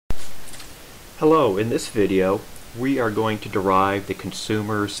Hello, in this video we are going to derive the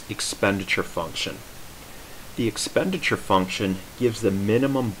consumer's expenditure function. The expenditure function gives the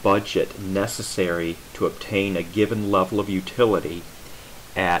minimum budget necessary to obtain a given level of utility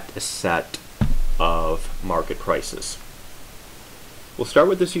at a set of market prices. We'll start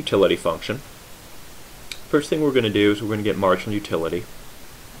with this utility function. First thing we're going to do is we're going to get marginal utility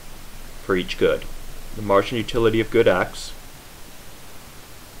for each good. The marginal utility of good X,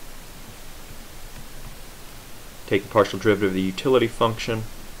 take the partial derivative of the utility function,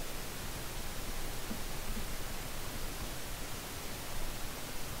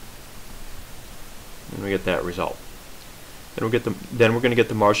 and we get that result. Then we're going to get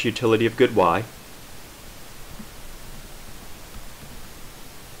the marginal utility of good Y.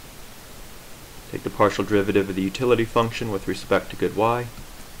 Take the partial derivative of the utility function with respect to good Y.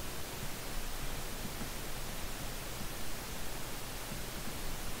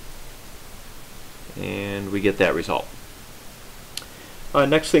 And we get that result.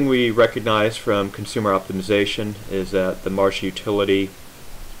 Next thing we recognize from consumer optimization is that the marginal utility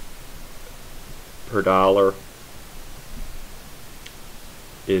per dollar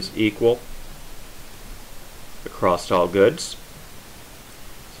is equal across all goods.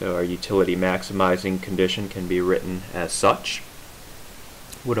 So our utility maximizing condition can be written as such.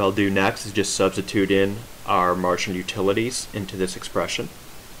 What I'll do next is just substitute in our marginal utilities into this expression.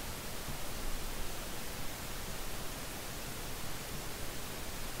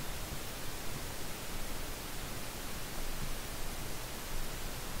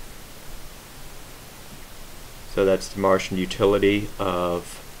 So that's the marginal utility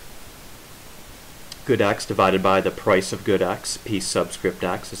of good X divided by the price of good X. P subscript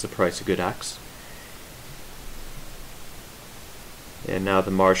X is the price of good X. And now the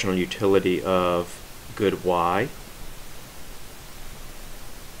marginal utility of good Y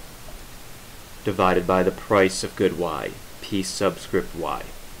divided by the price of good Y. P subscript Y.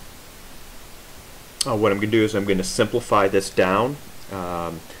 What I'm going to do is I'm going to simplify this down.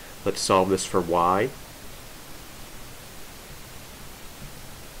 Let's solve this for Y.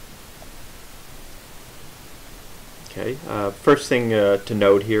 Okay, first thing to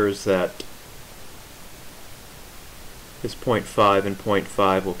note here is that this 0.5 and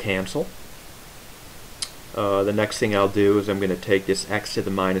 0.5 will cancel. The next thing I'll do is I'm going to take this x to the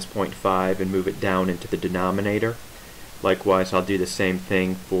minus 0.5 and move it down into the denominator. Likewise, I'll do the same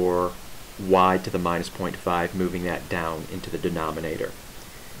thing for y to the minus 0.5, moving that down into the denominator.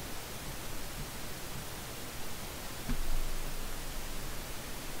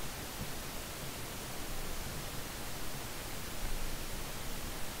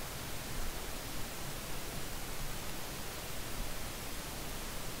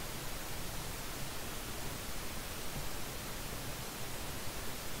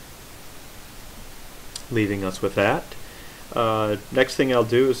 Leaving us with that. Next thing I'll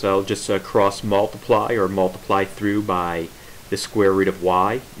do is I'll just cross multiply or multiply through by the square root of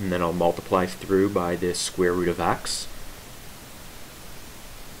y, and then I'll multiply through by the square root of x.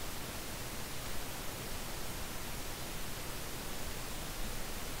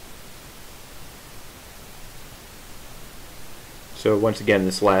 So once again,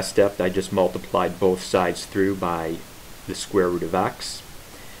 this last step I just multiplied both sides through by the square root of x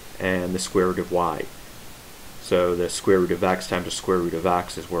and the square root of y. So the square root of x times the square root of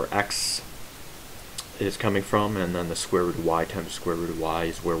x is where x is coming from, and then the square root of y times the square root of y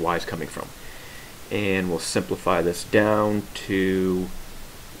is where y is coming from. And we'll simplify this down to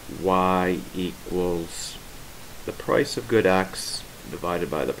y equals the price of good x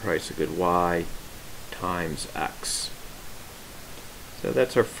divided by the price of good y times x. So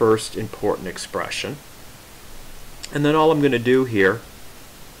that's our first important expression. And then all I'm going to do here,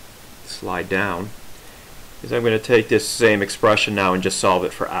 slide down, is I'm going to take this same expression now and just solve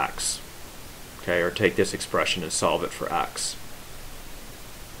it for x. Okay, or take this expression and solve it for x.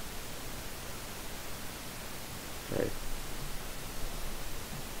 Okay.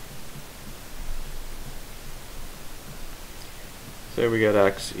 So we got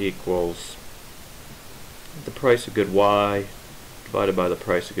x equals the price of good y divided by the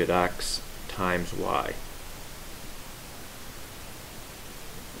price of good x times y.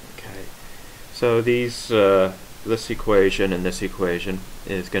 So these, this equation and this equation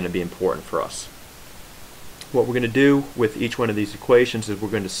is going to be important for us. What we're going to do with each one of these equations is we're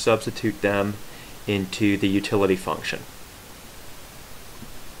going to substitute them into the utility function.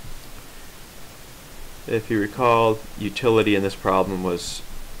 If you recall, utility in this problem was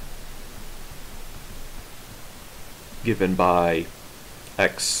given by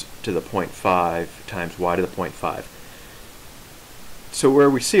x to the 0.5 times y to the 0.5. So where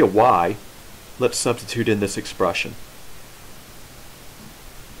we see a y, let's substitute in this expression.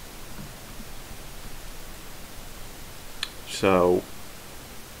 So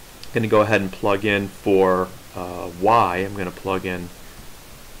I'm going to go ahead and plug in for y. I'm going to plug in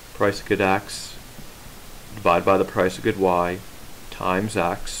price of good x divided by the price of good y times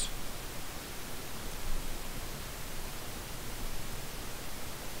x.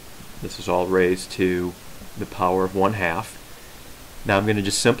 This is all raised to the power of 1/2. Now I'm going to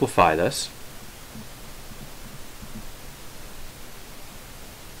just simplify this.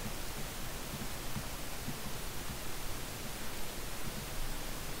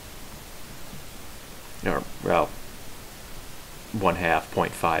 Or, well, 1/2,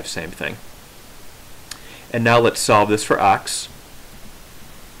 0.5, same thing. And now let's solve this for x.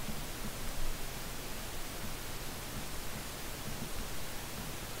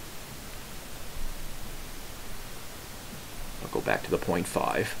 I'll go back to the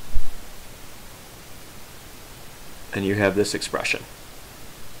 0.5. And you have this expression.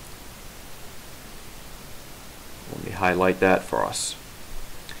 Let me highlight that for us.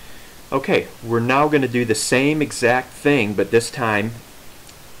 Okay, we're now going to do the same exact thing, but this time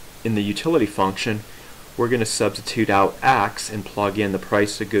in the utility function we're going to substitute out x and plug in the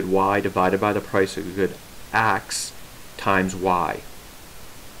price of good y divided by the price of good x times y.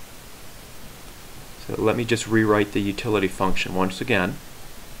 So let me just rewrite the utility function once again.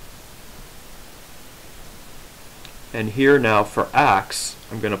 And here now for x,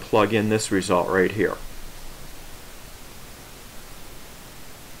 I'm going to plug in this result right here.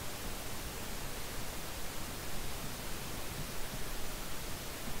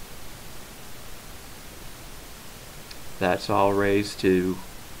 That's all raised to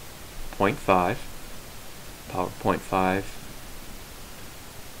 0.5, power of 0.5,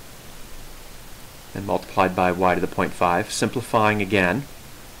 and multiplied by y to the 0.5. Simplifying again,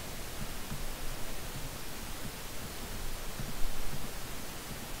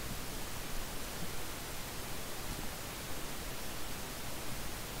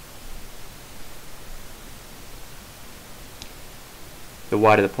 the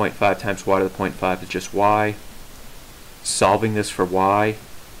y to the 0.5 times y to the 0.5 is just y. Solving this for y,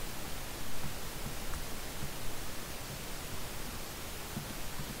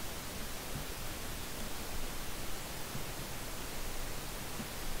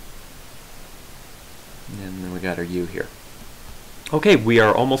 and then we got our u here. Okay, we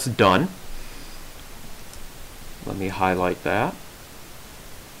are almost done. Let me highlight that.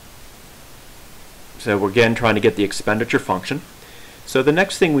 So we're again trying to get the expenditure function. So the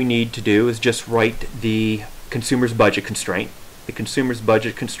next thing we need to do is just write the consumer's budget constraint. The consumer's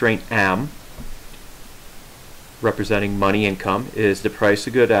budget constraint M, representing money income, is the price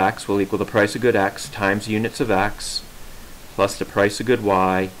of good X will equal the price of good X times units of X plus the price of good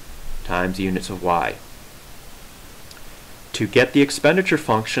Y times units of Y. To get the expenditure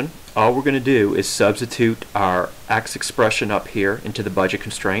function, all we're going to do is substitute our X expression up here into the budget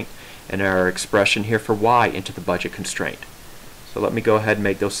constraint and our expression here for Y into the budget constraint. So let me go ahead and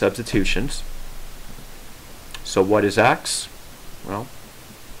make those substitutions. So what is X? Well,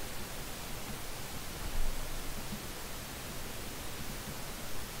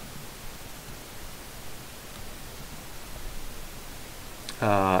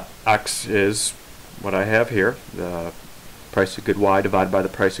 X is what I have here, the price of good Y divided by the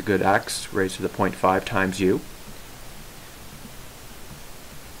price of good X raised to the 0.5 times U.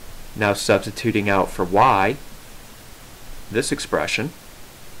 Now substituting out for Y, this expression,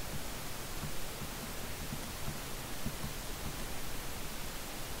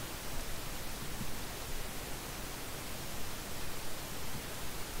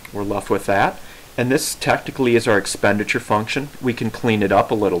 we're left with that. And this technically is our expenditure function. We can clean it up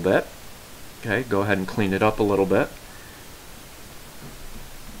a little bit. Okay, go ahead and clean it up a little bit.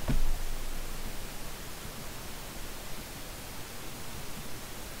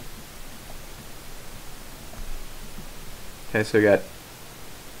 Okay, so we got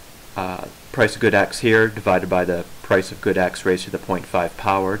price of good X here divided by the price of good X raised to the 0.5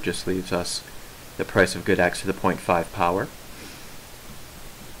 power, just leaves us the price of good X to the 0.5 power.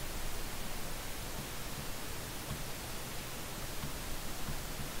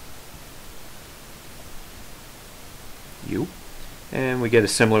 U. And we get a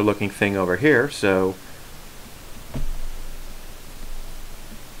similar looking thing over here, so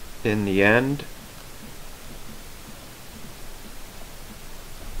in the end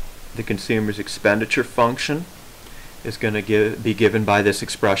the consumer's expenditure function is going to be given by this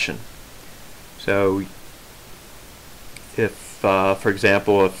expression. So if for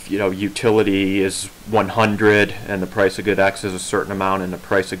example, if utility is 100 and the price of good X is a certain amount and the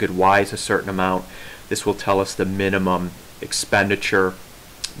price of good Y is a certain amount, this will tell us the minimum expenditure,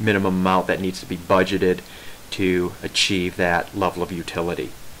 minimum amount that needs to be budgeted to achieve that level of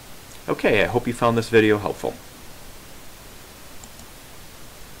utility. Okay, I hope you found this video helpful.